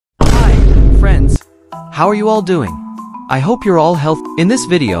friends! How are you all doing? I hope you're all healthy. In this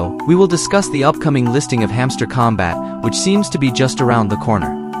video, we will discuss the upcoming listing of Hamster Kombat, which seems to be just around the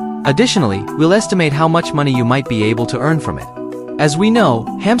corner. Additionally, we'll estimate how much money you might be able to earn from it. As we know,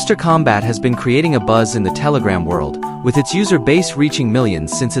 Hamster Kombat has been creating a buzz in the Telegram world, with its user base reaching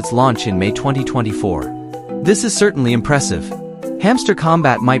millions since its launch in May 2024. This is certainly impressive. Hamster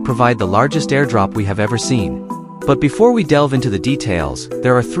Kombat might provide the largest airdrop we have ever seen. But before we delve into the details,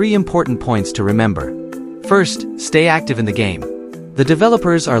 there are 3 important points to remember. First, stay active in the game. The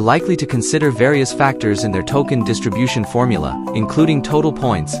developers are likely to consider various factors in their token distribution formula, including total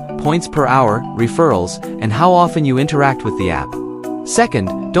points, points per hour, referrals, and how often you interact with the app.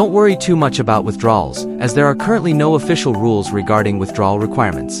 Second, don't worry too much about withdrawals, as there are currently no official rules regarding withdrawal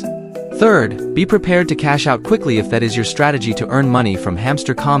requirements. Third, be prepared to cash out quickly if that is your strategy to earn money from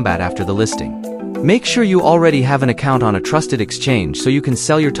Hamster Kombat after the listing. Make sure you already have an account on a trusted exchange so you can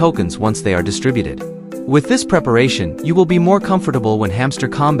sell your tokens once they are distributed. With this preparation, you will be more comfortable when Hamster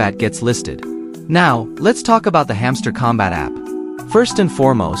Kombat gets listed. Now, let's talk about the Hamster Kombat app. First and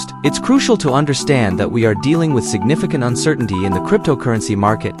foremost, it's crucial to understand that we are dealing with significant uncertainty in the cryptocurrency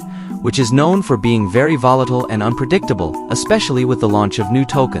market, which is known for being very volatile and unpredictable, especially with the launch of new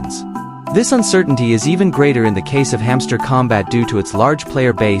tokens. This uncertainty is even greater in the case of Hamster Kombat due to its large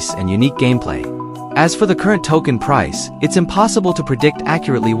player base and unique gameplay. As for the current token price, it's impossible to predict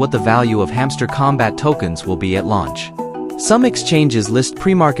accurately what the value of Hamster Kombat tokens will be at launch. Some exchanges list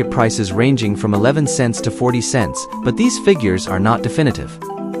pre-market prices ranging from 11 cents to 40 cents, but these figures are not definitive.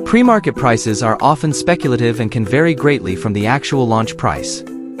 Pre-market prices are often speculative and can vary greatly from the actual launch price.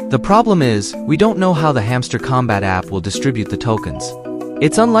 The problem is, we don't know how the Hamster Kombat app will distribute the tokens.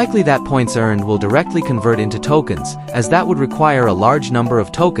 It's unlikely that points earned will directly convert into tokens, as that would require a large number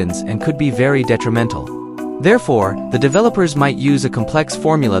of tokens and could be very detrimental. Therefore, the developers might use a complex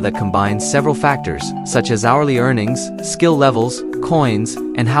formula that combines several factors, such as hourly earnings, skill levels, coins,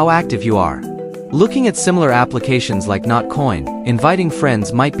 and how active you are. Looking at similar applications like Notcoin, inviting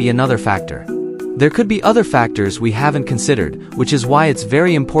friends might be another factor. There could be other factors we haven't considered, which is why it's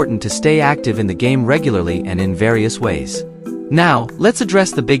very important to stay active in the game regularly and in various ways. Now, let's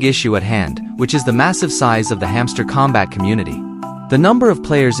address the big issue at hand, which is the massive size of the Hamster Kombat community. The number of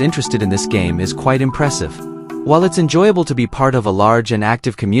players interested in this game is quite impressive. While it's enjoyable to be part of a large and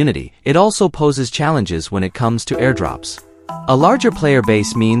active community, it also poses challenges when it comes to airdrops. A larger player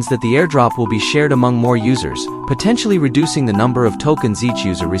base means that the airdrop will be shared among more users, potentially reducing the number of tokens each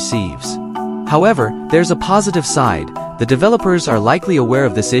user receives. However, there's a positive side. The developers are likely aware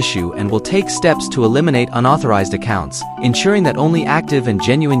of this issue and will take steps to eliminate unauthorized accounts, ensuring that only active and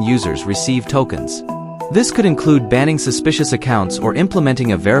genuine users receive tokens. This could include banning suspicious accounts or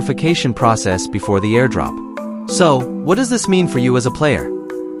implementing a verification process before the airdrop. So, what does this mean for you as a player?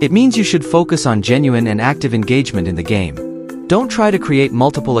 It means you should focus on genuine and active engagement in the game. Don't try to create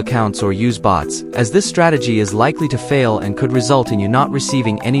multiple accounts or use bots, as this strategy is likely to fail and could result in you not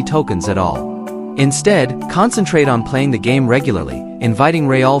receiving any tokens at all. Instead, concentrate on playing the game regularly, inviting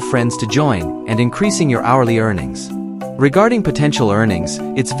real friends to join, and increasing your hourly earnings. Regarding potential earnings,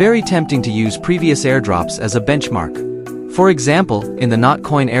 it's very tempting to use previous airdrops as a benchmark. For example, in the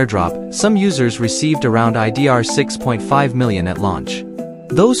Notcoin airdrop, some users received around IDR 6.5 million at launch.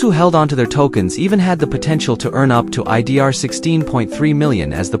 Those who held onto their tokens even had the potential to earn up to IDR 16.3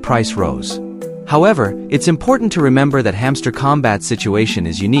 million as the price rose. However, it's important to remember that Hamster Kombat's situation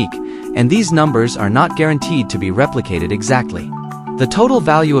is unique, and these numbers are not guaranteed to be replicated exactly. The total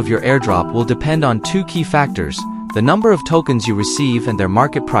value of your airdrop will depend on 2 key factors: the number of tokens you receive and their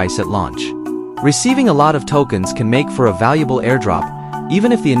market price at launch. Receiving a lot of tokens can make for a valuable airdrop,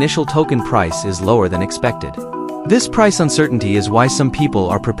 even if the initial token price is lower than expected. This price uncertainty is why some people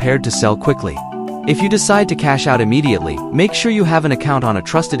are prepared to sell quickly. If you decide to cash out immediately, make sure you have an account on a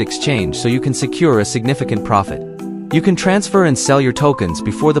trusted exchange so you can secure a significant profit. You can transfer and sell your tokens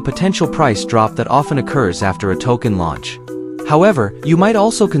before the potential price drop that often occurs after a token launch. However, you might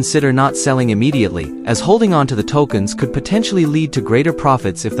also consider not selling immediately, as holding on to the tokens could potentially lead to greater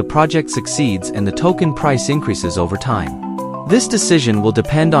profits if the project succeeds and the token price increases over time. This decision will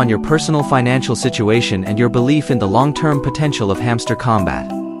depend on your personal financial situation and your belief in the long-term potential of Hamster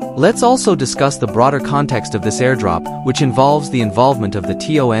Kombat. Let's also discuss the broader context of this airdrop, which involves the involvement of the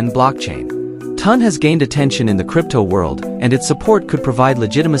TON blockchain. TON has gained attention in the crypto world, and its support could provide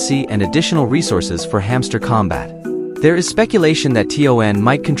legitimacy and additional resources for Hamster Kombat. There is speculation that TON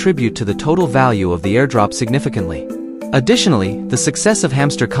might contribute to the total value of the airdrop significantly. Additionally, the success of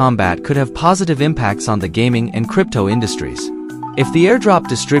Hamster Kombat could have positive impacts on the gaming and crypto industries. If the airdrop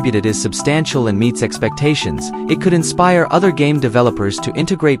distributed is substantial and meets expectations, it could inspire other game developers to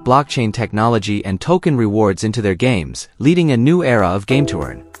integrate blockchain technology and token rewards into their games, leading a new era of game to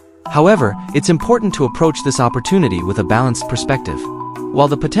earn. However, it's important to approach this opportunity with a balanced perspective. While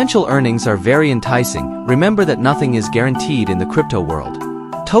the potential earnings are very enticing, remember that nothing is guaranteed in the crypto world.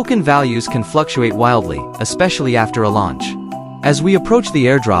 Token values can fluctuate wildly, especially after a launch. As we approach the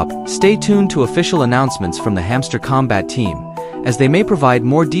airdrop, stay tuned to official announcements from the Hamster Kombat team, as they may provide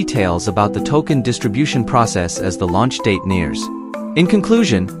more details about the token distribution process as the launch date nears. In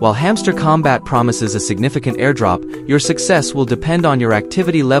conclusion, while Hamster Kombat promises a significant airdrop, your success will depend on your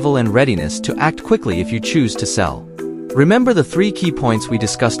activity level and readiness to act quickly if you choose to sell. Remember the 3 key points we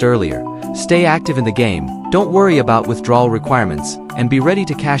discussed earlier. Stay active in the game, don't worry about withdrawal requirements, and be ready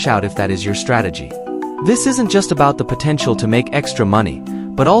to cash out if that is your strategy. This isn't just about the potential to make extra money,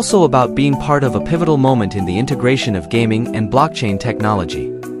 but also about being part of a pivotal moment in the integration of gaming and blockchain technology.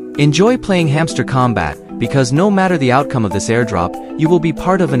 Enjoy playing Hamster Kombat, because no matter the outcome of this airdrop, you will be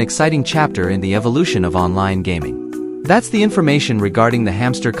part of an exciting chapter in the evolution of online gaming. That's the information regarding the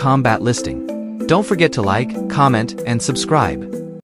Hamster Kombat listing. Don't forget to like, comment, and subscribe.